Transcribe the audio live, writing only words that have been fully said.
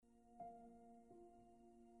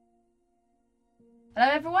Hello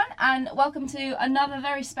everyone and welcome to another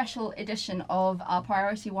very special edition of our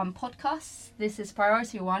Priority One podcast. This is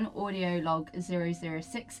Priority One audio log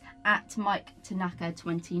 006 at Mike Tanaka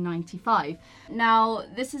 2095. Now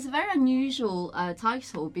this is a very unusual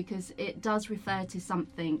title because it does refer to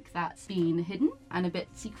something that's been hidden and a bit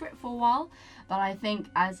secret for a while. But I think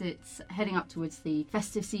as it's heading up towards the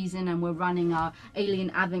festive season and we're running our Alien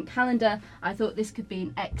Advent Calendar, I thought this could be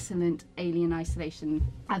an excellent Alien Isolation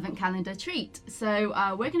Advent Calendar treat. So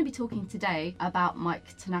we're going to be talking today about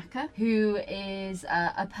Mike Tanaka, who is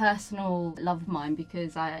a personal love of mine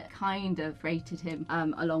because I kind of rated him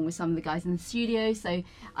along with some of the guys in the studio. So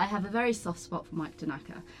I have a very soft spot for Mike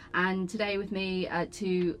Tanaka. And today with me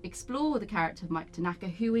to explore the character of Mike Tanaka,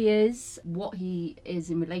 who he is, what he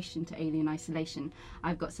is in relation to Alien Isolation,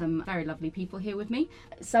 I've got some very lovely people here with me.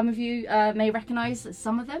 Some of you may recognise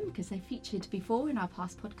some of them because they featured before in our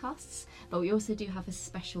past podcasts, but we also do have a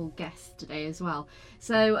special guest today as well.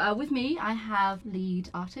 So with me I have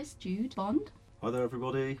lead artist Jude Bond. Hi there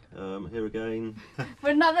everybody, here again. For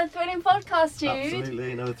another thrilling podcast, Jude.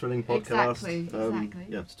 Absolutely, another thrilling podcast. Exactly.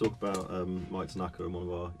 Yeah, to talk about Mike Tanaka and one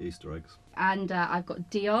of our Easter eggs. And I've got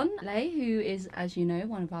Dion Lay, who is, as you know,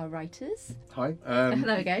 one of our writers. Hi.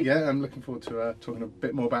 Hello again. Yeah, I'm looking forward to talking a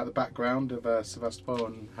bit more about the background of Sevastopol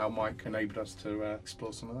and how Mike enabled us to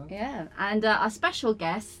explore some of that. Yeah, and our special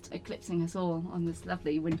guest, eclipsing us all on this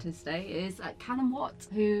lovely winter's day, is Callum Watt,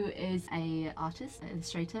 who is a artist,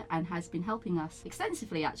 illustrator, and has been helping us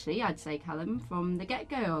extensively, actually, I'd say, Callum, from the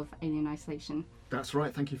get-go of Alien Isolation. That's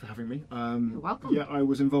right, thank you for having me. You're welcome. Yeah, I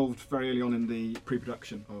was involved very early on in the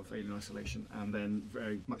pre-production of Alien Isolation and then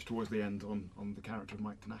very much towards the end on the character of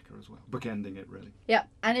Mike Tanaka as well, bookending it really. Yeah,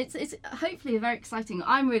 and it's hopefully very exciting.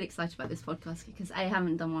 I'm really excited about this podcast because A, I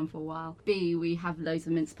haven't done one for a while. B, we have loads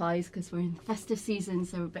of mince pies because we're in festive season,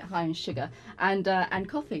 so we're a bit high on sugar and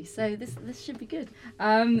coffee. So this should be good.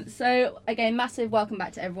 So again, massive welcome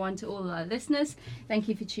back to everyone, to all our listeners. Thank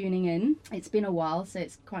you for tuning in. It's been a while, so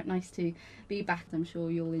it's quite nice to be back. I'm sure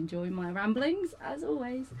you'll enjoy my ramblings as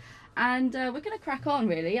always. And we're going to crack on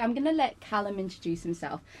really. I'm going to let Callum introduce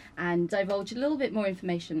himself and divulge a little bit more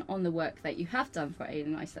information on the work that you have done for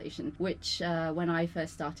Alien Isolation, which when I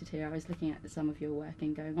first started here, I was looking at some of your work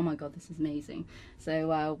and going, oh my god, this is amazing.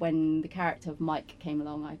 So when the character of Mike came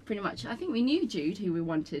along, I think we knew Jude, who we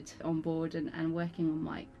wanted on board and working on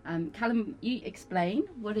Mike. Callum, you explain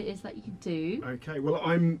what it is that you do. Okay, well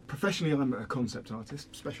I'm a concept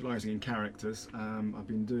artist specialising in characters. I've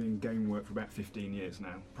been doing game work for about 15 years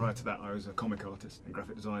now. Prior to that I was a comic artist and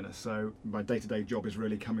graphic designer, so my day-to-day job is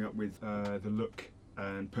really coming up with the look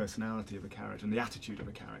and personality of a character and the attitude of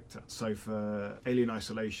a character. So for Alien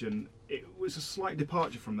Isolation, it was a slight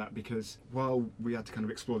departure from that because while we had to kind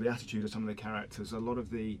of explore the attitude of some of the characters, a lot of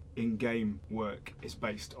the in-game work is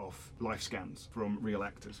based off life scans from real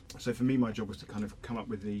actors. So for me, my job was to kind of come up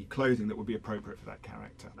with the clothing that would be appropriate for that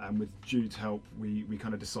character. And with Jude's help, we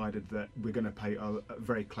kind of decided that we're going to pay a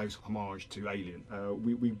very close homage to Alien.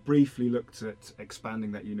 We briefly looked at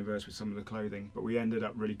expanding that universe with some of the clothing, but we ended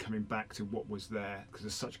up really coming back to what was there because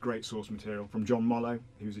there's such great source material from John Mollo,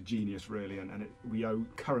 who's a genius really, and we owe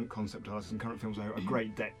current concept artists and current films owe a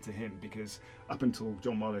great debt to him because up until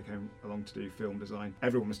John Mollo came along to do film design,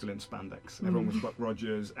 everyone was still in spandex. Everyone was Buck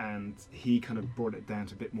Rogers, and he kind of brought it down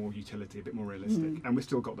to a bit more utility, a bit more realistic. And we've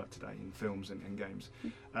still got that today in films and games.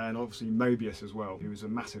 And obviously Mobius as well, who was a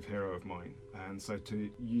massive hero of mine. And so to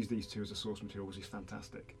use these two as a source material was just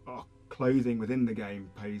fantastic. Our clothing within the game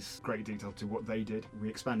pays great detail to what they did. We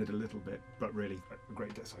expanded a little bit, but really a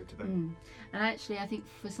great debt to them. And actually, I think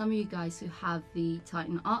for some of you guys who have the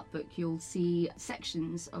Titan art book, you'll see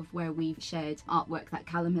sections of where we've shared artwork that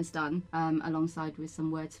Callum has done, alongside with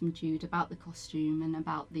some words from Jude about the costume and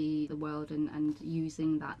about the world and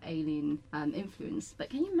using that alien influence.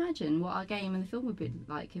 But can you imagine what our game and the film would be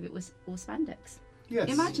like if it was all spandex? Yes.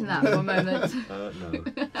 Imagine that for a moment.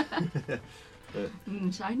 No.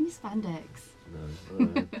 Shiny spandex.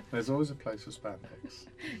 No. There's always a place for spandex.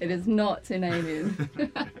 It is not in Alien.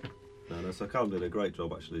 No, so Callum did a great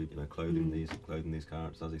job actually, clothing these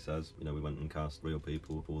characters. As he says, we went and cast real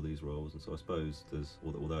people for these roles, and so I suppose there's,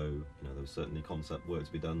 although there was certainly concept work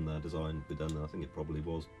to be done there, design to be done there, I think it probably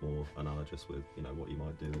was more analogous with what you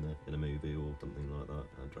might do in a movie or something like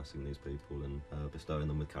that, dressing these people and bestowing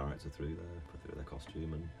them with character through their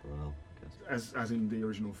costume and morale. As in the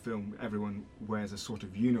original film, everyone wears a sort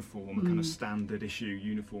of uniform, a kind of standard issue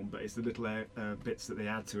uniform, but it's the little bits that they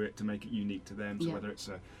add to it to make it unique to them. So whether it's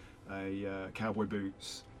a cowboy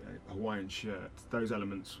boots, a Hawaiian shirt, those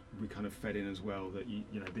elements we kind of fed in as well, that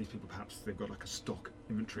these people perhaps they've got like a stock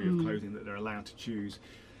inventory of clothing that they're allowed to choose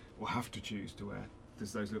or have to choose to wear.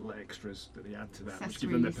 there's those little extras that they add to that, which give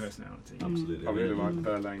them their personality. Absolutely. I really like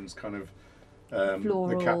Verlaine's kind of Floral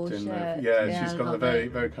the captain. shirt. She's got love the very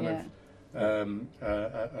it. very kind of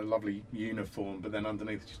a lovely uniform, but then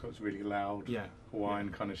underneath she's got this really loud Hawaiian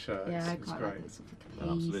kind of shirt. Yeah, I it's quite great. like it. Sort of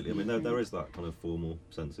Yeah, absolutely. I mean, paisley there is that kind of formal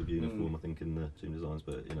sense of uniform, I think, in the team designs,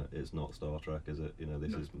 but you know, it's not Star Trek, is it? You know,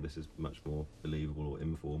 this is much more believable or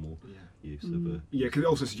informal use of a. Yeah, because it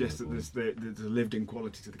also suggests that there's a lived-in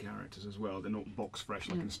quality to the characters as well. They're not box fresh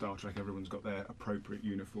like in Star Trek. Everyone's got their appropriate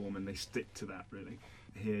uniform, and they stick to that really.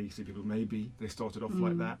 Here you see people, maybe they started off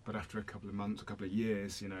like that, but after a couple of months, a couple of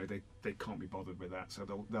years, you know, they can't be bothered with that,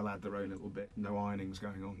 so they'll add their own little bit. No ironings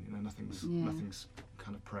going on, you know, nothing's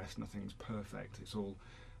kind of pressed, nothing's perfect. It's all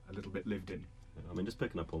a little bit lived in. I mean, just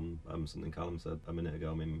picking up on something Callum said a minute ago.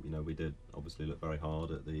 I mean, you know, we did obviously look very hard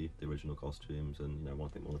at the original costumes, and you know, I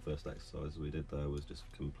think one of the first exercises we did there was just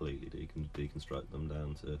completely deconstruct them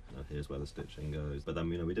down to, you know, here's where the stitching goes. But then,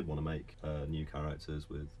 you know, we did want to make new characters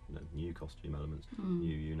with, you know, new costume elements,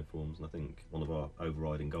 new uniforms, and I think one of our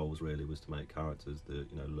overriding goals really was to make characters that,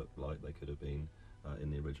 you know, looked like they could have been in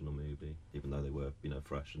the original movie, even though they were, you know,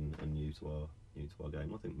 fresh and new to our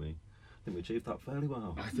game. I think we achieved that fairly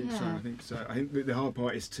well. I think so. I think the hard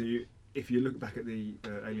part is to, if you look back at the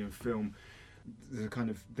Alien film, there's a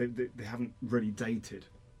kind of they haven't really dated,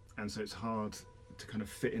 and so it's hard to kind of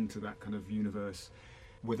fit into that kind of universe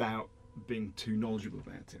without being too knowledgeable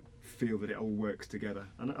about it. Feel that it all works together,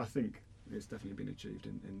 and I think it's definitely been achieved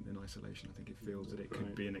in isolation. I think it feels that it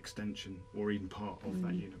could be an extension or even part of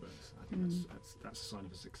that universe. I think that's a sign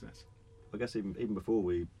of a success. I guess even before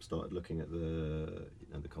we started looking at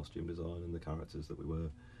the costume design and the characters that we were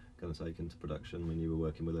going to take into production, when you were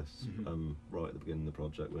working with us right at the beginning of the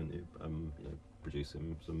project, weren't you? You know,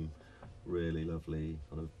 producing some really lovely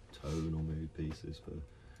kind of tone or mood pieces for,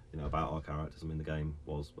 you know, about our characters. I mean, the game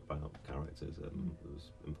was about characters, and it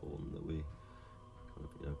was important that we kind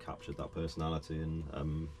of, you know, captured that personality. And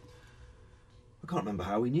I can't remember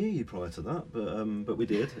how we knew you prior to that, but we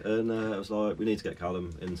did, and it was like, we need to get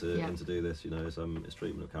Callum in to do this. You know, his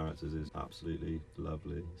treatment of characters is absolutely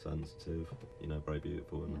lovely, sensitive, you know, very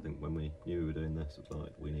beautiful. And I think when we knew we were doing this, it was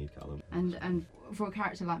like, we need Callum. And for a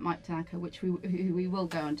character like Mike Tanaka, who we will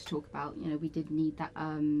go on to talk about, you know, we did need that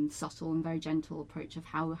subtle and very gentle approach of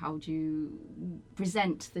how do you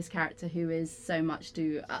present this character who is so much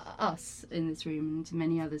to us in this room and to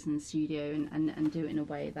many others in the studio, and do it in a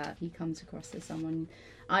way that he comes across as someone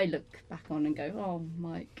I look back on and go, oh,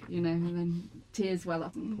 Mike, you know, and then tears well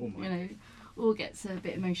up, and, you know, all gets a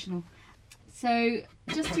bit emotional. So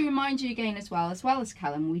just to remind you again as well as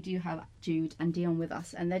Callum, we do have Jude and Dion with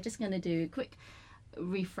us, and they're just going to do a quick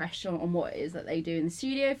refresh on what it is that they do in the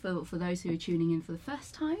studio for those who are tuning in for the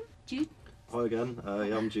first time. Jude? Hi again,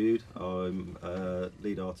 I'm Jude. I'm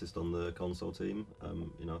lead artist on the console team.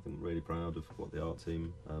 You know, I think I'm really proud of what the art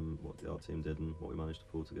team did and what we managed to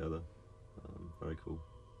pull together. Very cool.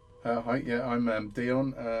 Hi, yeah, I'm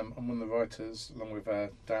Dion. I'm one of the writers, along with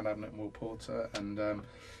Dan Abnett and Will Porter, and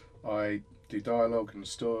I do dialogue and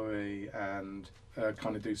story, and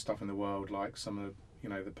kind of do stuff in the world, like some of, you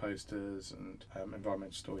know, the posters and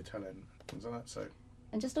environmental storytelling, things like that. So.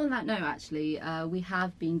 And just on that note, actually, we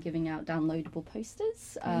have been giving out downloadable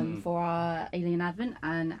posters for our Alien Advent,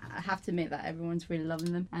 and I have to admit that everyone's really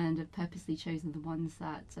loving them, and have purposely chosen the ones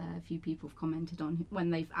that a few people have commented on when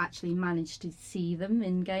they've actually managed to see them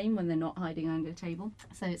in game, when they're not hiding under a table.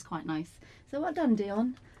 So it's quite nice. So well done,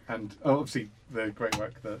 Dion. And obviously the great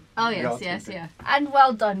work that. Oh yes, and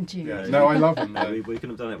well done, Jude. Yeah. No, I love them. Yeah, we couldn't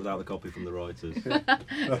have done it without the copy from the writers.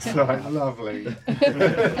 That's right, lovely.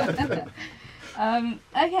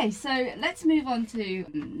 Okay, so let's move on to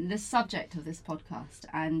the subject of this podcast.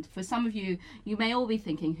 And for some of you, you may all be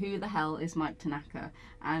thinking, who the hell is Mike Tanaka,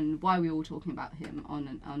 and why are we all talking about him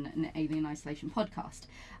on an Alien Isolation podcast?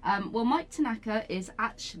 Well, Mike Tanaka is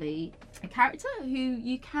actually a character who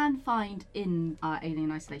you can find in our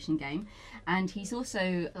Alien Isolation game, and he's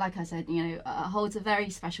also, like I said, you know, holds a very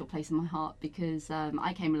special place in my heart, because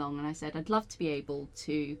I came along and I said I'd love to be able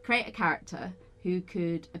to create a character who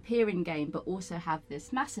could appear in game but also have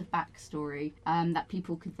this massive backstory that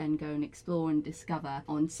people could then go and explore and discover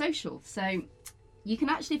on social. So you can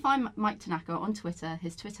actually find Mike Tanaka on Twitter.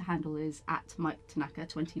 His Twitter handle is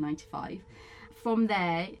 @MikeTanaka2095. From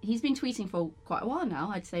there, he's been tweeting for quite a while now.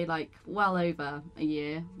 I'd say like well over a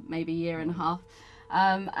year, maybe a year and a half.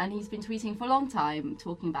 And he's been tweeting for a long time,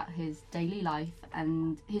 talking about his daily life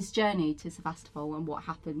and his journey to Sevastopol and what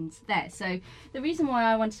happens there. So the reason why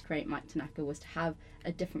I wanted to create Mike Tanaka was to have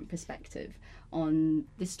a different perspective on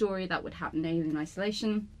the story that would happen in Alien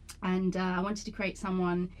Isolation. And I wanted to create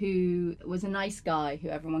someone who was a nice guy who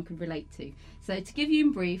everyone could relate to. So to give you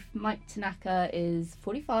in brief, Mike Tanaka is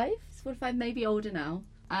 45. He's 45, maybe older now.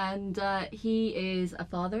 And he is a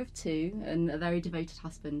father of 2 and a very devoted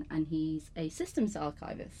husband. And he's a systems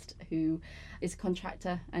archivist who is a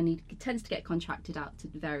contractor, and he tends to get contracted out to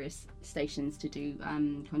various stations to do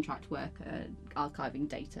contract work, archiving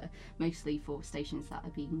data, mostly for stations that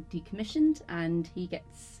are being decommissioned. And he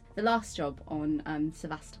gets the last job on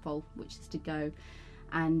Sevastopol, which is to go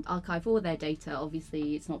and archive all their data.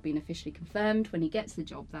 Obviously, it's not been officially confirmed when he gets the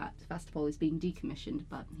job that Sevastopol is being decommissioned,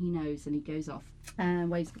 but he knows, and he goes off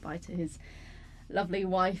and waves goodbye to his lovely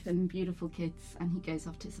wife and beautiful kids, and he goes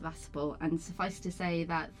off to Sevastopol. And suffice to say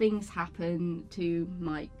that things happen to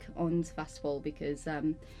Mike on Sevastopol because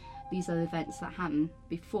these are the events that happen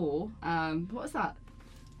before. What was that?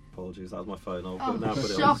 Apologies, that was my phone. I'll Oh, now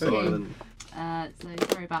put it on shocking. silent. So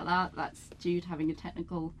sorry about that. That's Jude having a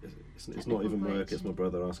technical. It's not even work, glitch. it's my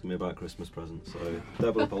brother asking me about Christmas presents, so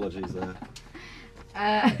double apologies there.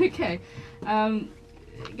 Okay. Going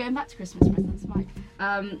back to Christmas presents, Mike.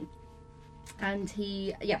 And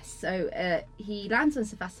he lands on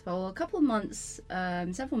Sevastopol a couple of months,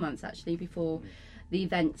 several months actually, before the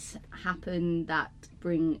events happen that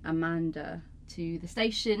bring Amanda to the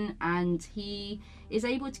station, and he is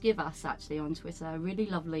able to give us actually on Twitter a really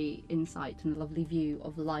lovely insight and a lovely view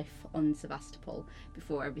of life on Sevastopol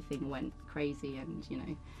before everything went crazy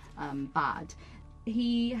and bad.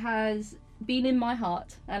 He has been in my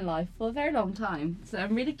heart and life for a very long time, so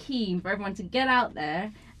I'm really keen for everyone to get out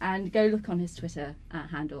there and go look on his Twitter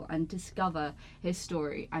handle and discover his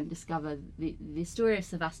story and discover the story of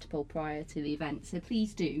Sevastopol prior to the event. So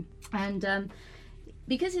please do. And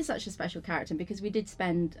because he's such a special character, and because we did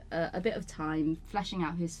spend a bit of time fleshing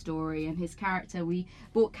out his story and his character, we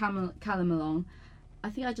brought Callum along. I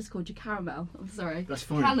think I just called you Caramel. I'm sorry. That's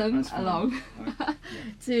fine. Callum That's fine. along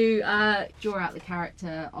to draw out the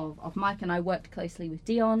character of Mike, and I worked closely with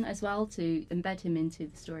Dion as well to embed him into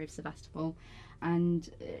the story of Sevastopol and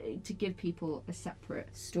to give people a separate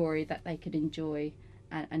story that they could enjoy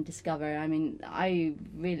and discover. I mean, I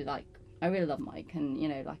really love Mike,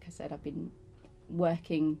 and like I said, I've been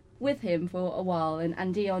working with him for a while,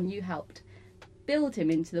 and Dion, you helped build him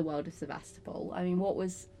into the world of Sevastopol. I mean, what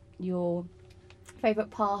was your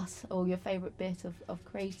favourite part or your favourite bit of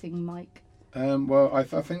creating Mike? Well, I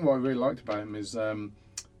think what I really liked about him is it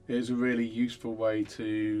is a really useful way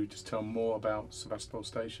to just tell more about Sevastopol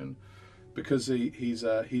Station, because he's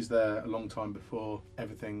there a long time before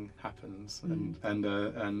everything happens and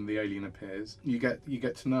the alien appears. You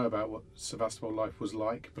get to know about what Sevastopol life was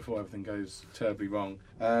like before everything goes terribly wrong.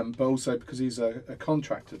 But also because he's a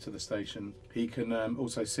contractor to the station, he can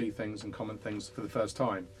also see things and comment things for the first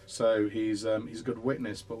time. So he's a good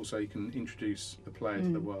witness, but also he can introduce the player to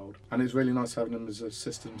the world. And it's really nice having him as a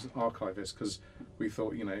systems archivist, because we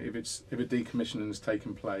thought, if a decommissioning has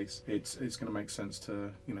taken place, it's going to make sense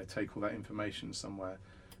to take all that information somewhere.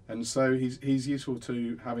 And so he's useful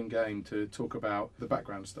to have in game to talk about the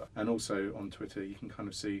background stuff. And also on Twitter, you can kind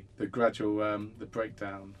of see the gradual the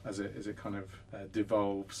breakdown as it kind of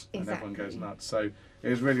devolves. Exactly. And everyone goes nuts. So it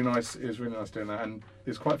was really nice. It was really nice doing that, and it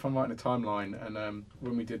was quite fun writing a timeline. And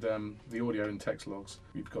when we did the audio and text logs,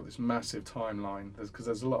 we've got this massive timeline because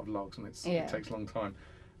there's a lot of logs, and it takes a long time.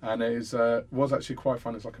 And it was actually quite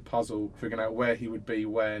fun. It's like a puzzle, figuring out where he would be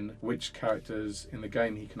when, which characters in the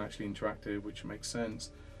game he can actually interact with, which makes sense.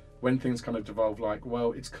 When things kind of devolve, like,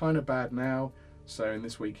 well, it's kind of bad now, so in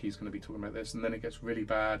this week he's going to be talking about this, and then it gets really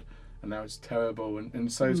bad, and now it's terrible.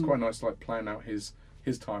 And so it's quite nice, like, playing out his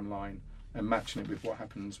timeline and matching it with what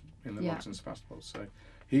happens in the logs in Sevastopol. So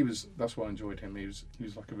that's why I enjoyed him. He was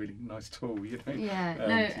like a really nice tool,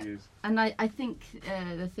 to use. And I think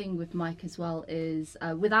the thing with Mike as well is,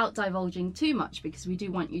 without divulging too much, because we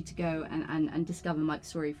do want you to go and discover Mike's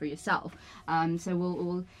story for yourself, so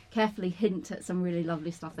we'll carefully hint at some really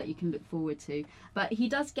lovely stuff that you can look forward to. But he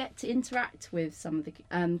does get to interact with some of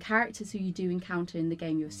the characters who you do encounter in the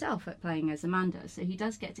game yourself at playing as Amanda, so he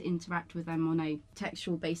does get to interact with them on a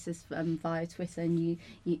textual basis via Twitter, and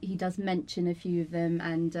he does mention a few of them.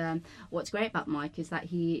 And what's great about Mike is that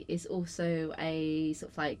he is also a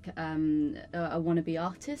sort of like a wannabe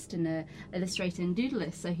artist and a illustrator and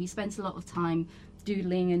doodlist, so he spends a lot of time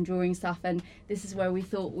doodling and drawing stuff, and this is where we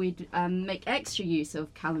thought we'd make extra use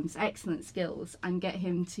of Callum's excellent skills and get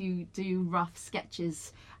him to do rough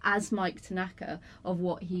sketches as Mike Tanaka of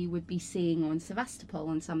what he would be seeing on Sevastopol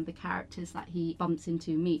and some of the characters that he bumps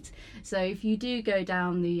into and meets. So if you do go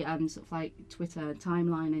down the sort of like Twitter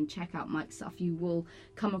timeline and check out Mike's stuff, you will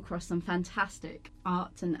come across some fantastic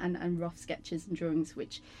art and rough sketches and drawings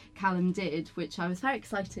which Callum did, which I was very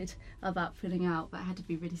excited about putting out, but I had to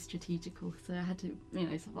be really strategical, so I had to, you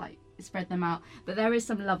know, sort of like spread them out. But there is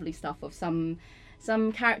some lovely stuff of some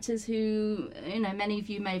characters who, you know, many of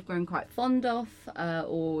you may have grown quite fond of,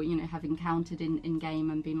 or, you know, have encountered in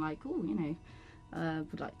game and been like, oh, you know,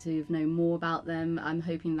 would like to know more about them. I'm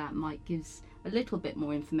hoping that Mike gives a little bit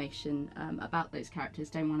more information about those characters.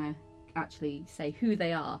 Don't want to actually say who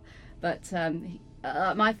they are, but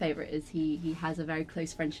my favourite is he has a very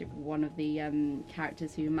close friendship with one of the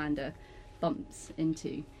characters who Amanda bumps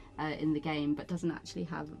into in the game, but doesn't actually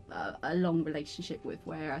have a long relationship with,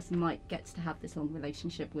 whereas Mike gets to have this long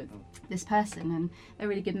relationship with this person, and they're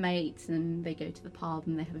really good mates, and they go to the pub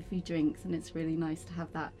and they have a few drinks, and it's really nice to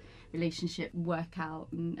have that relationship work out,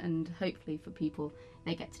 and hopefully for people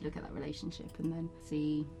they get to look at that relationship and then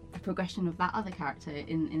see the progression of that other character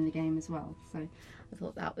in the game as well. So I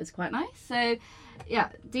thought that was quite nice. So yeah,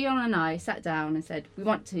 Dion and I sat down and said, we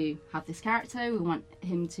want to have this character, we want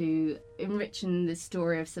him to enrich in the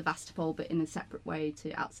story of Sevastopol, but in a separate way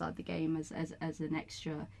to outside the game as an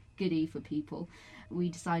extra goodie for people. We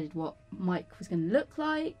decided what Mike was going to look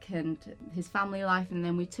like and his family life, and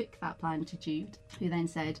then we took that plan to Jude, who then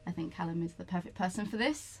said, I think Callum is the perfect person for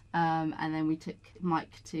this, and then we took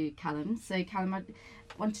Mike to Callum. So Callum, I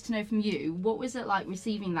wanted to know from you, what was it like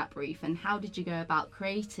receiving that brief, and how did you go about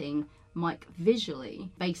creating Mike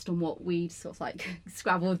visually based on what we sort of like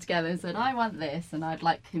scrabbled together and said, I want this and I'd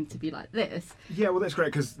like him to be like this? Yeah, well, that's great,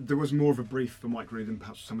 because there was more of a brief for Mike really than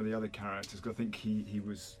perhaps some of the other characters, because I think he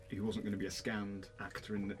wasn't going to be a scanned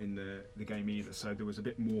actor in the game either, so there was a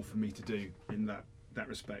bit more for me to do in that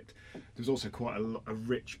respect. There's also quite a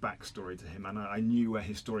rich backstory to him, and I knew where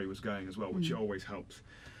his story was going as well, which always helps.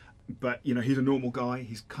 But, you know, he's a normal guy,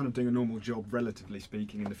 he's kind of doing a normal job, relatively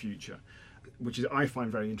speaking, in the future, which is I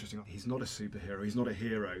find very interesting. He's not a superhero, he's not a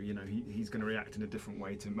hero, you know, he's going to react in a different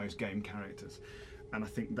way to most game characters, and I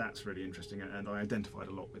think that's really interesting, and I identified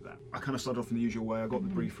a lot with that. I kind of started off in the usual way. I got the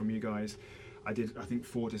brief from you guys. I did, I think,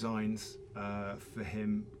 4 designs for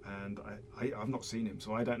him, and I've not seen him,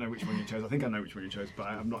 so I don't know which one you chose. I think I know which one you chose, but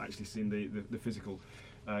I've not actually seen the physical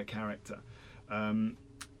character.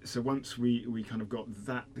 So once we kind of got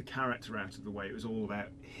the character out of the way, it was all about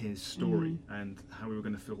his story and how we were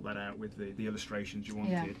going to fill that out with the illustrations you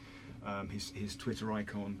wanted, his Twitter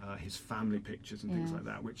icon, his family pictures and things like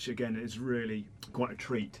that, which again is really quite a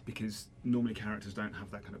treat, because normally characters don't have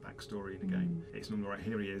that kind of backstory in a game. It's normally, right,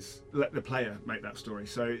 here he is, let the player make that story.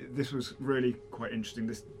 So this was really quite interesting,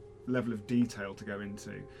 this level of detail to go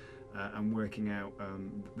into, and working out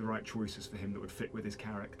the right choices for him that would fit with his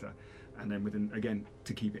character. And then within, again,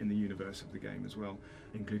 to keep it in the universe of the game as well,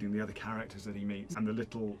 including the other characters that he meets and the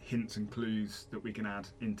little hints and clues that we can add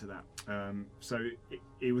into that. So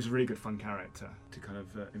it was a really good fun character to kind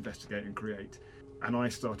of investigate and create. And I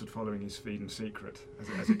started following his feed in secret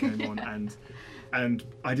as it came on, and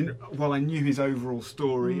I didn't. While I knew his overall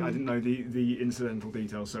story, I didn't know the incidental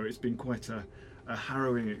details. So it's been quite a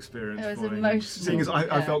harrowing experience. It was following emotional. him, seeing as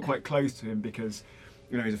I felt quite close to him, because,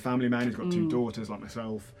 you know, he's a family man. He's got 2 daughters like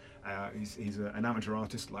myself. He's an amateur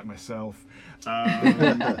artist like myself,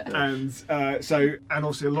 and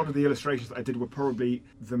obviously a lot of the illustrations that I did were probably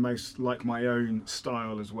the most like my own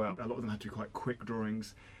style as well. A lot of them had to be quite quick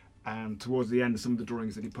drawings, and towards the end, some of the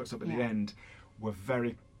drawings that he puts up at the end were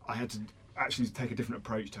I had to actually take a different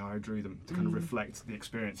approach to how I drew them to kind of reflect the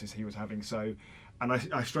experiences he was having. So, and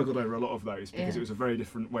I struggled over a lot of those, because it was a very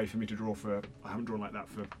different way for me to draw. I haven't drawn like that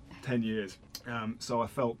for 10 years, so I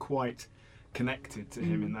felt quite connected to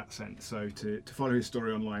him in that sense. So to follow his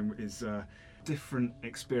story online is a different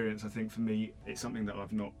experience. I think for me, it's something that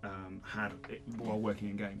I've not had while working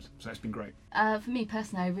in games, so it's been great. For me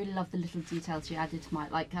personally, I really love the little details you added to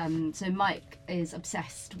Mike. Like, so Mike is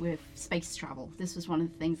obsessed with space travel. This was one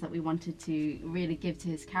of the things that we wanted to really give to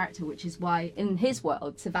his character, which is why in his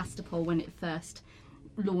world, Sevastopol, when it first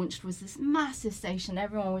launched, was this massive station.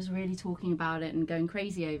 Everyone was really talking about it and going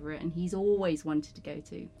crazy over it, and he's always wanted to go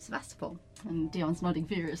to Sevastopol, and Dion's nodding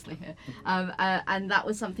furiously here, and that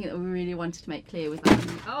was something that we really wanted to make clear with that.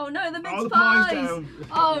 Oh no, the mince pies!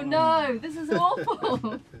 Oh no, this is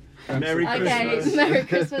awful. Merry Christmas. Okay, Merry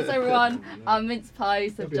Christmas everyone. Our mince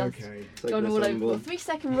pies have just gone all Taking over. us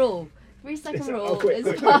 3-second rule. 3-second rule quick.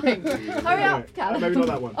 is fine. Hurry up, Callum. Maybe not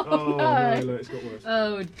that one. Oh no, look, it's got worse.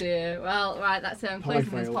 Oh dear. Well, right, that's it. I'm Pie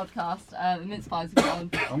closing this fail. podcast. The mince pies are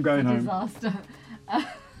gone. I'm going It's a home. disaster.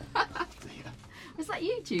 Was that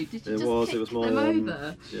you, Jude? Did you It just was. kick It was my them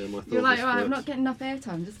over? yeah, my thought. You're like, was right, I'm that- not getting enough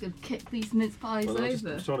airtime. I'm just going to kick these mince pies Well, I was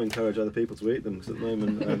over. just trying to encourage other people to eat them because at the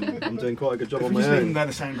moment I'm doing quite a good job If on we my just leave them own. there,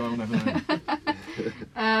 the sound guy will never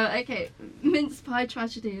know. Okay, mince pie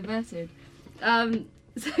tragedy averted.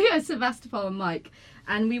 So yeah, Sevastopol and Mike,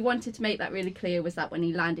 and we wanted to make that really clear was that when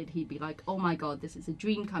he landed, he'd be like, "Oh my God, this is a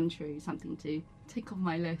dream come true, something to tick off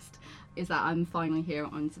my list." Is that I'm finally here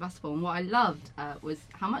on Sevastopol, and what I loved was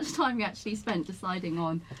how much time we actually spent deciding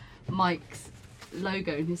on Mike's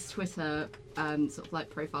logo and his Twitter sort of like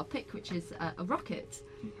profile pic, which is a rocket,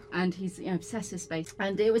 and he's obsessed with space,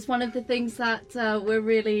 and it was one of the things that we're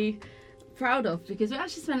really proud of because we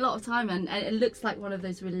actually spent a lot of time and it looks like one of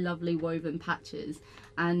those really lovely woven patches.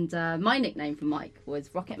 And my nickname for Mike was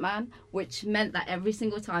Rocket Man, which meant that every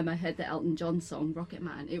single time I heard the Elton John song Rocket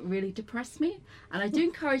Man, it really depressed me. And I do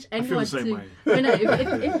encourage anyone the same to way. I know,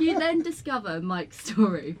 if you then discover Mike's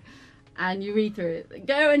story and you read through it,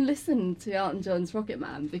 go and listen to Elton John's Rocket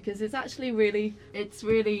Man because it's actually really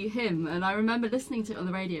him. And I remember listening to it on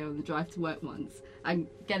the radio on the drive to work once and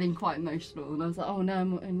getting quite emotional, and I was like, oh no,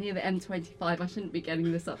 I'm near the M25, I shouldn't be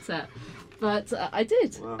getting this upset. But I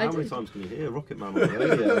did. Well, I how many did. times can you hear Rocket Man on the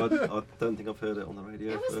radio? I don't think I've heard it on the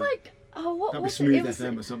radio. It was for- like, oh, what That'd be was Smooth it?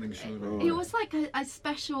 FM or something, surely. Right. It was like a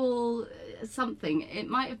special something. It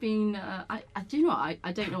might have been. I do not.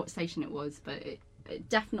 I don't know what station it was, but it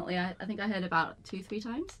definitely. I think I heard about 2-3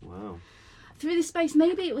 times Wow. through the space.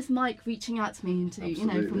 Maybe it was Mike reaching out to me into from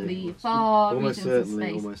Absolutely. the far Almost regions of certainly.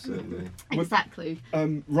 space. Almost certainly. Exactly.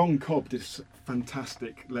 Ron Cobb did a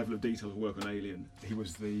fantastic level of detail of work on Alien. I think he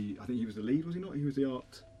was the lead, was he not? He was the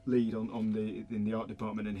art lead in the art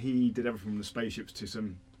department, and he did everything from the spaceships to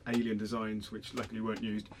some alien designs, which luckily weren't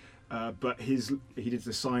used. But he did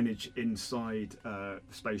the signage inside the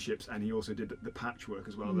spaceships, and he also did the patchwork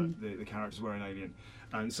as well that the characters were in Alien.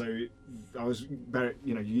 And so I was very,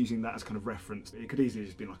 using that as kind of reference. It could easily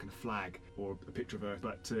just be like a flag or a picture of Earth,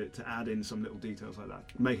 but to add in some little details like that,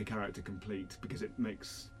 make a character complete, because it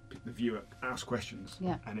makes the viewer ask questions,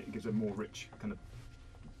 Yeah. and it gives a more rich kind of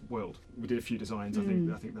world. We did a few designs. I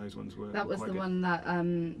think those ones were That was quite the good. one that,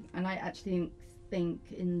 and I actually think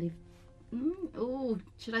in the.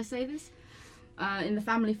 Should I say this? In the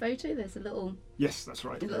family photo, there's a little Yes, that's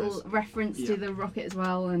right. there is. reference Yeah. to the rocket as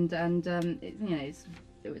well, and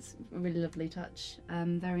it was a really lovely touch.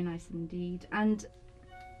 Very nice indeed. And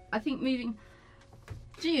I think moving,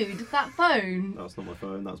 Jude, that phone. That's not my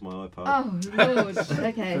phone. That's my iPad. Oh Lord.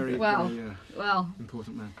 Okay. Very, well, very, well,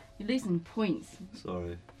 important man. you're losing points.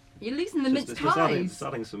 Sorry. You're losing the Just, mince it's pies. just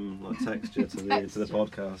adding some like texture to the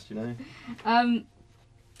podcast,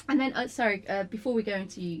 And then, before we go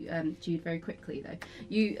into Jude very quickly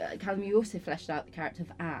though, Callum, you also fleshed out the character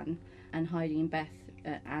of Anne, and Heidi and Beth.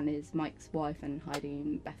 Anne is Mike's wife, and Heidi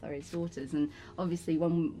and Beth are his daughters. And obviously,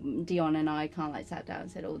 when Dion and I kind of sat down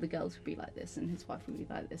and said, "Oh, the girls would be like this, and his wife would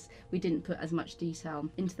be like this," we didn't put as much detail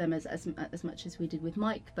into them as much as we did with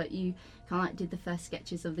Mike. But you kind of did the first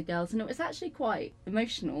sketches of the girls, and it was actually quite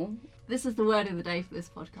emotional. This is the word of the day for this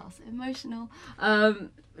podcast: emotional.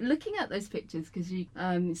 Looking at those pictures, because you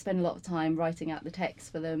spend a lot of time writing out the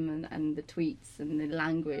text for them and the tweets and the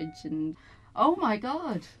language, and oh my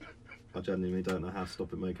God. I genuinely don't know how to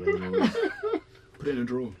stop it making any noise. Put it in a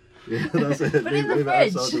drawer. Yeah, that's it. Put it in the Leave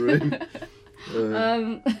it outside fridge.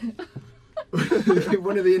 the room.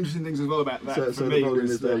 One of the interesting things as well about that So for the me volume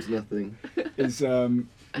was is down to nothing. is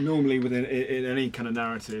normally within in any kind of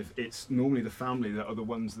narrative, it's normally the family that are the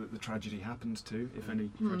ones that the tragedy happens to, if any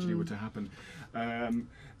tragedy were to happen.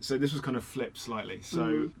 So this was kind of flipped slightly.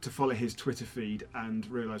 So to follow his Twitter feed and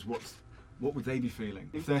realise what would they be feeling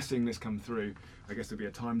if they're seeing this come through. I guess there'd be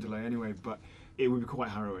a time delay anyway, but it would be quite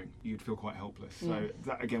harrowing. You'd feel quite helpless. So Yeah.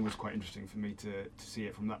 that again was quite interesting for me to see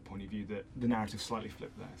it from that point of view, that the narrative slightly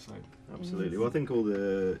flipped there. So Absolutely. Well, I think all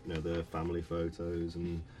the the family photos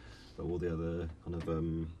and all the other kind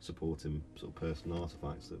of supporting sort of personal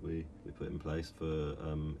artifacts that we put in place for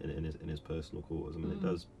in his personal quarters. I mean, it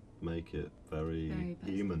does make it very Very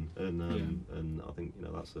personal. human, and I think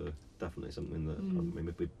that's definitely something that I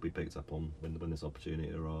mean we picked up on when this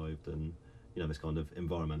opportunity arrived, and this kind of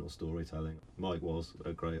environmental storytelling. Mike was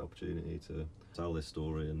a great opportunity to tell this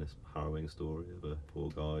story, and this harrowing story of a poor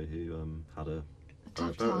guy who had a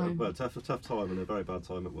tough time. tough time and a very bad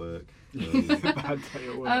time at work. bad day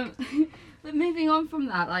at work. But moving on from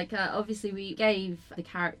that, obviously we gave the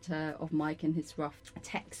character of Mike in his rough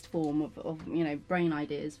text form of brain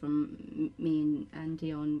ideas from me and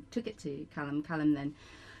Dion, took it to Callum. Callum then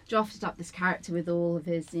drafted up this character with all of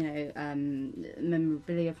his,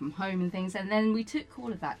 memorabilia from home and things, and then we took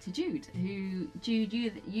all of that to Jude,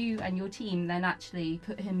 you and your team then actually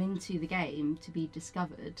put him into the game to be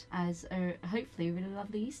discovered as a hopefully really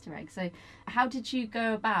lovely Easter egg. So how did you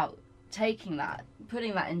go about taking that,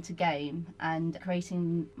 putting that into game, and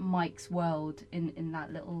creating Mike's world in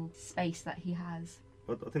that little space that he has?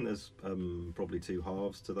 I think there's probably two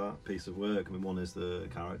halves to that piece of work. I mean, one is the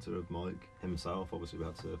character of Mike himself. Obviously, we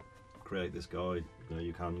had to create this guy.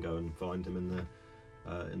 You can go and find him in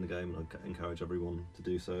the game, and I encourage everyone to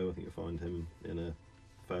do so. I think you'll find him in a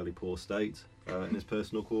fairly poor state in his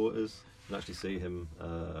personal quarters. You can actually see him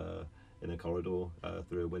in a corridor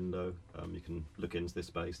through a window. You can look into this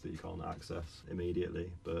space that you can't access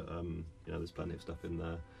immediately, but there's plenty of stuff in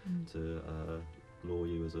there to lure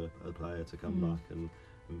you as a player to come back and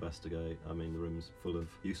investigate. I mean, the room's full of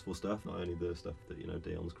useful stuff, not only the stuff that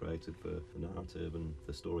Dion's created for the narrative and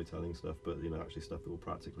the storytelling stuff, but actually stuff that will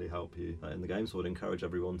practically help you in the game. So I'd encourage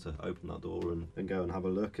everyone to open that door and go and have a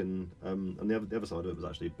look. And the other side of it was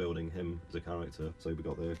actually building him as a character. So we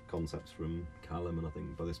got the concepts from Callum, and I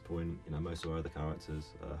think by this point most of our other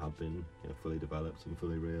characters have been fully developed and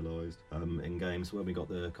fully realised in game. So when we got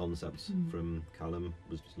the concepts from Callum,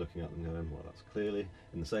 was just looking at them going, well, that's clearly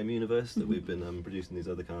in the same universe that we've been producing these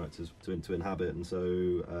other characters to inhabit. And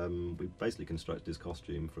so we basically constructed his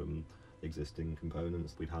costume from existing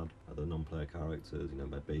components we'd had, other non-player characters,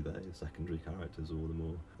 be they secondary characters or the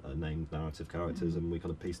more named narrative characters, and we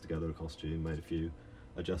kind of pieced together a costume, made a few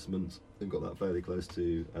adjustments, and got that fairly close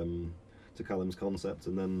to Callum's concept.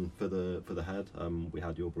 And then for the head, we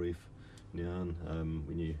had your brief, Nian.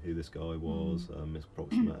 We knew who this guy was, his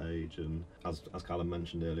approximate age, and as Callum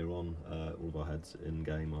mentioned earlier on, all of our heads in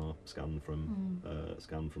game are scanned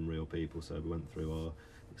from real people. So we went through our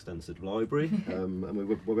extensive library, and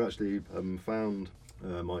we actually found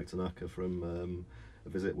Mike Tanaka from a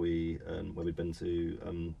visit where we'd been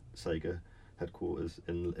to Sega headquarters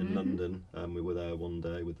in London. We were there one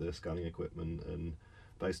day with the scanning equipment and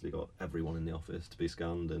basically got everyone in the office to be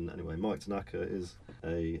scanned. And anyway, Mike Tanaka is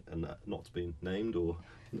a not to be named, or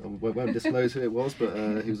we won't disclose who it was, but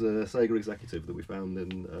he was a Sega executive that we found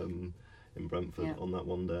in Brentford on that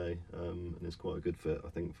one day, and it's quite a good fit, I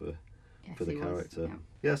think, for the character.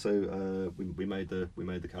 So we made the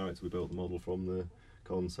character, we built the model from the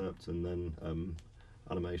concept, and then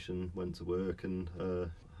animation went to work. And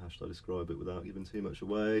how should I describe it without giving too much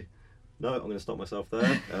away? No, I'm going to stop myself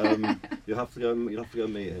there. You'll have to go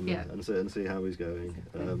meet him and see how he's going.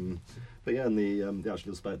 But yeah, and the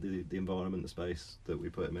actual the environment, the space that we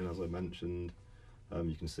put him in, as I mentioned,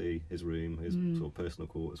 you can see his room, his sort of personal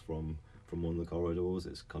quarters from one of the corridors.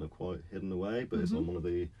 It's kind of quite hidden away, but it's on one of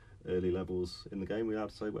the early levels in the game. We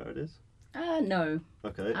have to say where it is? No.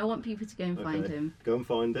 Okay. I want people to go and find him. Go and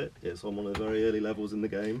find it. It's on one of the very early levels in the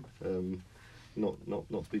game. Not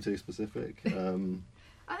to be too specific.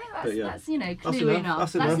 I think that's clue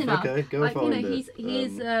enough. That's enough. Okay, go and find it. He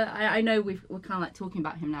is. I know we're kind of like talking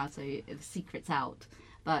about him now, so the secret's out.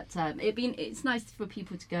 But it's nice for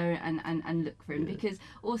people to go and look for him, because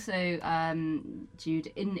also, Jude,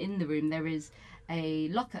 in the room there is a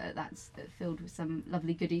locker that's filled with some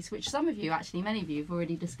lovely goodies, which many of you have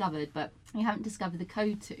already discovered, but you haven't discovered the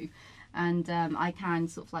code to. And I can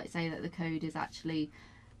sort of like say that the code is actually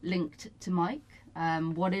linked to Mike.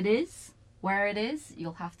 What it is, where it is,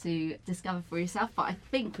 you'll have to discover for yourself, but I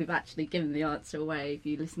think we've actually given the answer away if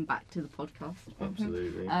you listen back to the podcast.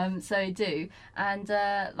 Absolutely. So do, and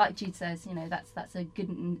like Jude says, that's a good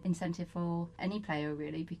incentive for any player,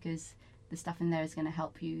 really, because the stuff in there is going to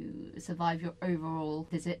help you survive your overall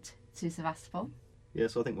visit to Sevastopol. Yeah,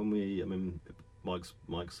 so I think Mike's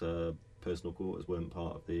personal quarters weren't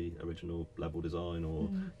part of the original level design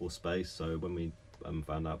or space, so when we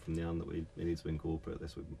found out from Nian that we needed to incorporate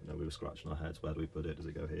this, we were scratching our heads, where do we put it, does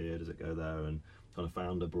it go here, does it go there, and kind of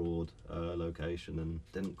found a broad location, and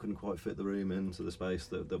couldn't quite fit the room into the space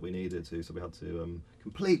that we needed to, so we had to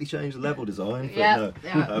completely change the level design.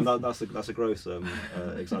 That's a gross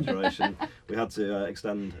exaggeration. We had to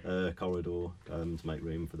extend a corridor to make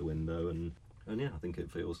room for the window, and yeah, I think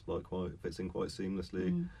it feels like fits in quite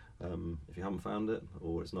seamlessly. If you haven't found it,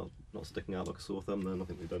 or it's not sticking out like a sore thumb, then I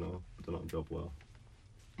think we've done our job well.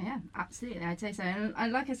 Yeah, absolutely, I'd say so.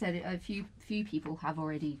 And like I said, a few people have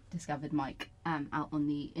already discovered Mike out on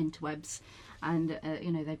the interwebs, and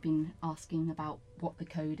they've been asking about what the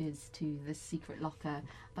code is to the secret locker.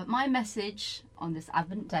 But my message on this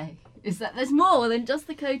Advent Day is that there's more than just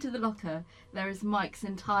the code to the locker. There is Mike's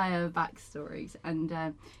entire backstories,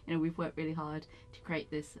 and we've worked really hard to create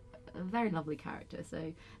this a very lovely character.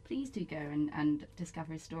 So please do go and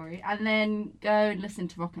discover his story, and then go and listen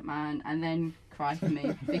to Rocket Man, and then cry for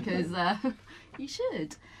me because you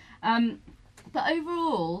should. But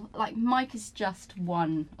overall, like, Mike is just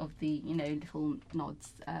one of the, you know, little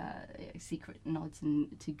nods, secret nods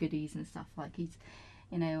and to goodies and stuff. Like, he's,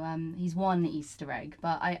 you know, he's one Easter egg.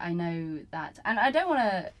 But I know that, and I don't want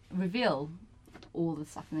to reveal all the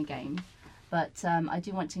stuff in the game, but I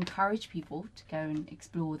do want to encourage people to go and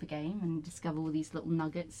explore the game and discover all these little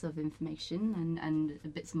nuggets of information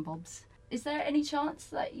and bits and bobs. Is there any chance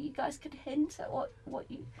that you guys could hint at what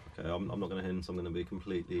you... Okay, I'm not going to hint. I'm going to be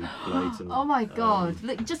completely blatant. Oh my god!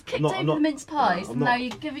 Look, just kicked over the mince pies, and now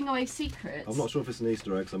you're giving away secrets. I'm not sure if it's an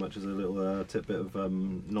Easter egg so much as a little tidbit of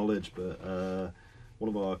knowledge, but one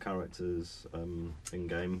of our characters in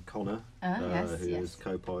game, Connor, who is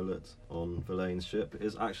co-pilot on Verlaine's ship,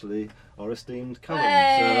 is actually our esteemed Callum.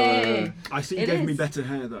 Hey! So, I see you gave me better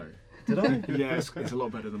hair though. did I? Yeah, it's a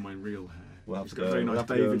lot better than my real hair. We'll have It's to got a go. very We'll nice have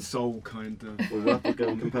to go. David Soul kind of. We'll have to go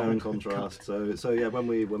and compare and contrast. So yeah, when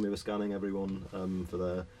we were scanning everyone for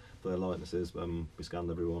their likenesses, we scanned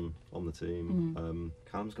everyone on the team.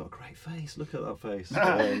 Callum's got a great face. Look at that face.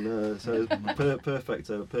 So perfect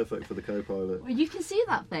for the co-pilot. Well, you can see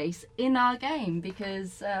that face in our game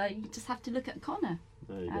because you just have to look at Connor,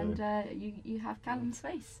 There you and go. you have Callum's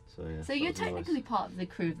face. So yeah. So you're technically part of the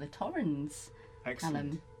crew of the Torrens, Excellent.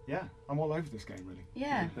 Callum. Yeah, I'm all over this game really.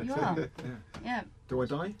 Yeah, you are. Yeah. Yeah. Do I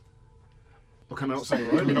die? Or can I not say it?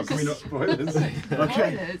 Can we not? Spoilers.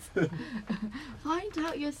 Okay. Spoilers. Find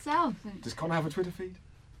out yourself. Does Connor have a Twitter feed?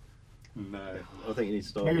 No. I think you need to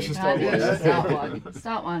start. Maybe we one. should start Yeah, one. you should start one.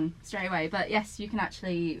 Start one straight away. But yes, you can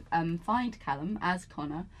actually find Callum as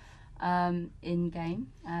Connor in game,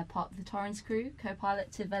 part of the Torrens crew,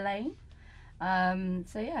 co-pilot to Verlaine.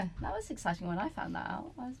 So yeah, that was exciting when I found that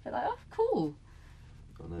out. I was a bit like, oh, cool.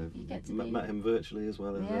 I know. You get to be- Met him virtually as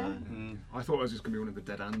well as. Yeah. I thought I was just going to be one of the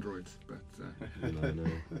dead androids, but No.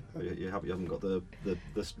 You haven't got the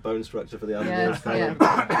bone structure for the Yeah, animals.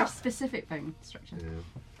 yeah. Very specific bone structure. Yeah.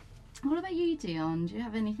 What about you, Dion? Do you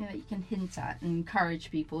have anything that you can hint at and encourage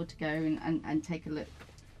people to go and take a look?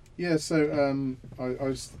 Yeah, so I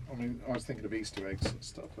was thinking of Easter eggs and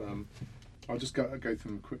stuff. I'll just go through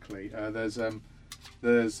them quickly. There's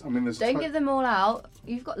Don't give them all out.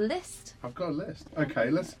 You've got a list. I've got a list. Okay,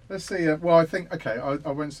 let's see. Well, I think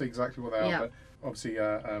I won't say exactly what they Yeah. are, but obviously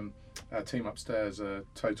our team upstairs are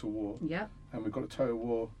Total War, Yep. and we've got a Total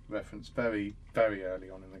War reference very, very early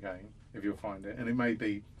on in the game, if you'll find it, and it may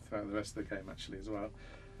be throughout the rest of the game actually as well.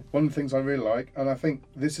 One of the things I really like, and I think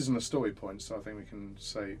this isn't a story point, so I think we can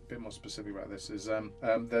say a bit more specific about this, is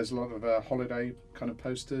there's a lot of holiday kind of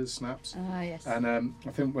posters, snaps. Yes. And I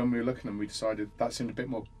think when we were looking at them, we decided that seemed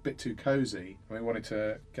a bit too cosy, and we wanted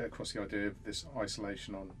to get across the idea of this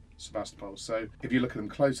isolation on Sebastopol. So if you look at them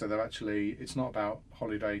closer, it's not about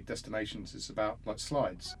holiday destinations, it's about like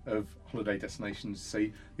slides of holiday destinations. So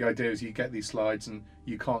the idea is you get these slides and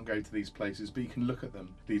you can't go to these places, but you can look at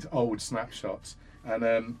them, these old snapshots.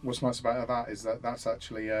 And what's nice about that is that's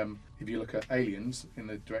actually, if you look at Aliens in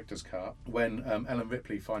the director's cut, when Ellen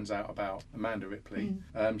Ripley finds out about Amanda Ripley,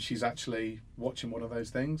 she's actually watching one of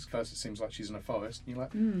those things. First it seems like she's in a forest, and you're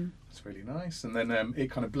like, that's really nice. And then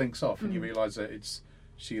it kind of blinks off and you realise that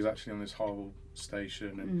she's actually on this horrible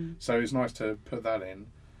station. And so it's nice to put that in.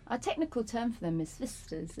 Our technical term for them is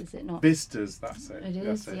vistas, is it not? Vistas, that's it. It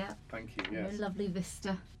is, that's it. yeah. Thank you, A yes. lovely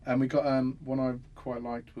vista. And we got one I quite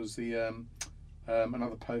liked was the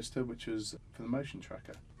another poster, which was for the motion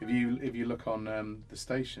tracker. If you look on the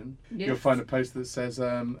station, Yes. you'll find a poster that says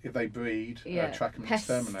if they breed, track and Pests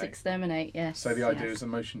exterminate. yes. So the idea yes. is a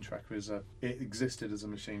motion tracker it existed as a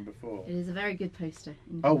machine before. It is a very good poster.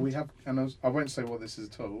 Oh, indeed. we have, and I won't say what this is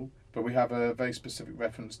at all, but we have a very specific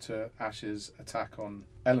reference to Ash's attack on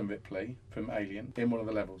Ellen Ripley from Alien in one of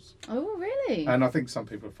the levels. Oh, really? And I think some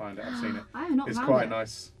people have found it. I've seen it. I have not It's found quite it. a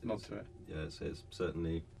nice nod to it. Yeah, it's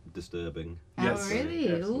certainly disturbing. Oh, Yes. really?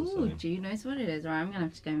 Yes, Oh, also. Gee knows what it is. Right, I'm going to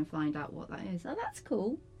have to go and find out what that is. Oh, that's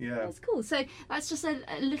cool. Yeah. That's cool. So that's just a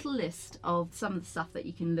little list of some of the stuff that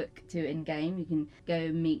you can look to in game. You can go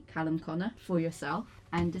meet Callum Connor for yourself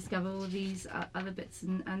and discover all these other bits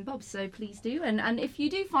and bobs. So please do. And if you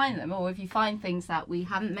do find them, or if you find things that we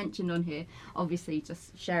haven't mentioned on here, obviously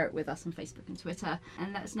just share it with us on Facebook and Twitter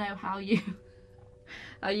and let us know how you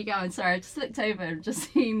go. And sorry, I just looked over and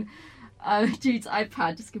just seen Jude's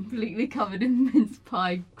iPad just completely covered in mince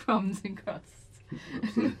pie crumbs and crusts.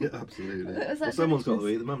 Absolutely. Was that Well, someone's got to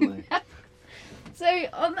delicious? eat them, haven't they? So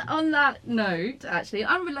on that note, actually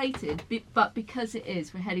unrelated, but because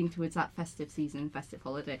we're heading towards that festive season, festive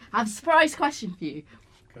holiday, I have a surprise question for you.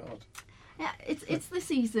 God. Yeah, it's the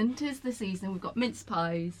season. 'Tis the season. We've got mince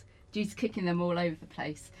pies. Jude's cooking them all over the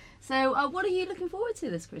place. So, what are you looking forward to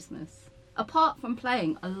this Christmas? Apart from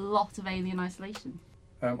playing a lot of Alien Isolation.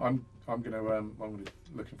 I'm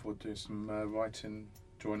looking forward to doing some writing,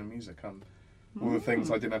 drawing, and music. All the things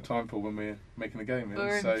I didn't have time for when we were making the game.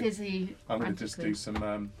 We're So busy. I'm going to just frantically. do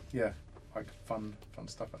some like fun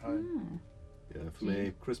stuff at home. Yeah, for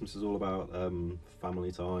me, Christmas is all about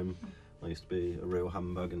family time. I used to be a real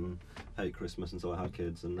humbug and hate Christmas until I had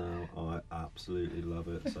kids, and now I absolutely love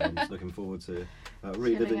it. So I'm just looking forward to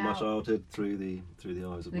reliving my out. childhood through the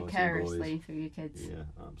eyes of my two Vicariously boys. through your kids. Yeah,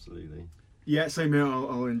 absolutely. Yeah, same here.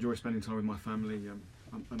 I'll enjoy spending time with my family.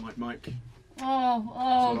 I'm like Mike.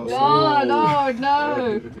 Oh So God! awesome. Oh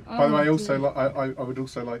no! By the way, Oh, also dear. I would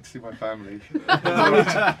also like to see my family.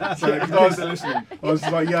 So if you guys are listening, I was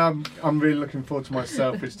like, yeah, I'm really looking forward to my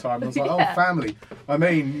selfish time. I was like, Yeah. oh, family. I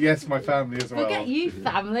mean, yes, my family as well. Forget you,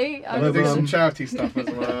 family. I'm gonna do some Mum. charity stuff as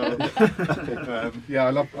well. Yeah, I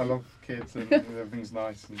love kids and everything's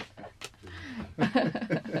nice. And,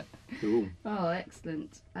 Cool. Oh,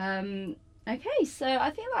 excellent. Okay, so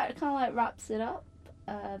I feel like it kind of like wraps it up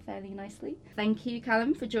fairly nicely. Thank you,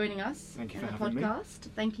 Callum, for joining us Thank you in for the having me. podcast.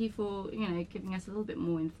 Thank you for giving us a little bit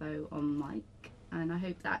more info on Mike, and I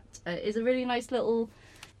hope that is a really nice little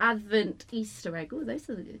Advent Easter egg. Oh, those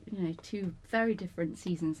are two very different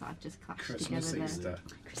seasons that I've just clashed Christmas, together. Easter.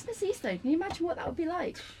 Christmas Easter. Can you imagine what that would be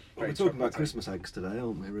like? We're Great talking about chocolate. Christmas eggs today,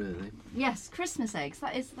 aren't we? Really? Yes, Christmas eggs.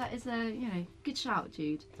 That is a good shout,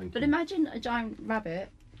 Jude. Thank But you. imagine a giant rabbit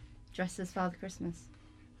dressed as Father Christmas.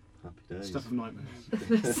 Happy days. stuff of nightmares.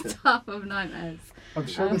 The stuff of nightmares. I'm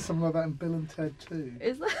sure there's something like that in Bill and Ted too.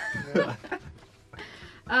 Is that?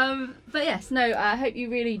 Yeah. But yes, no. I hope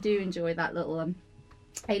you really do enjoy that little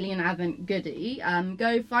Alien Advent goodie.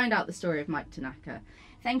 Go find out the story of Mike Tanaka.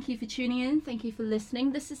 Thank you for tuning in. Thank you for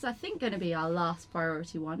listening. This is, I think, going to be our last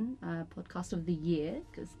Priority One podcast of the year,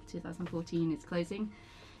 because 2014 is closing.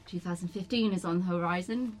 2015 is on the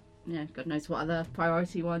horizon. God knows what other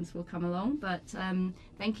Priority Ones will come along. But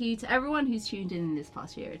thank you to everyone who's tuned in this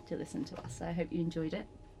past year to listen to us. I hope you enjoyed it.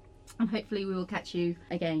 And hopefully we will catch you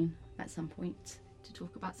again at some point to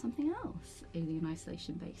talk about something else, Alien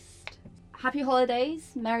Isolation based. Happy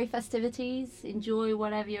holidays, merry festivities, enjoy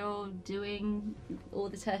whatever you're doing, all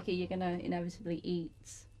the turkey you're going to inevitably eat,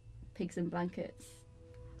 pigs in blankets.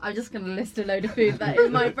 I'm just going to list a load of food that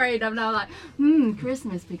in my brain I'm now like,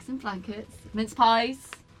 Christmas, pigs in blankets, mince pies,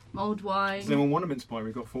 mulled wine. Does anyone want a mince pie?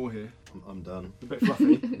 We've got 4 here. I'm done. A bit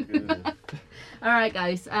fluffy. Yeah. All right,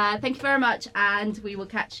 guys, thank you very much, and we will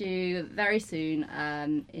catch you very soon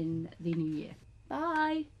in the new year.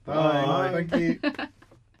 Bye. Bye. Thank you.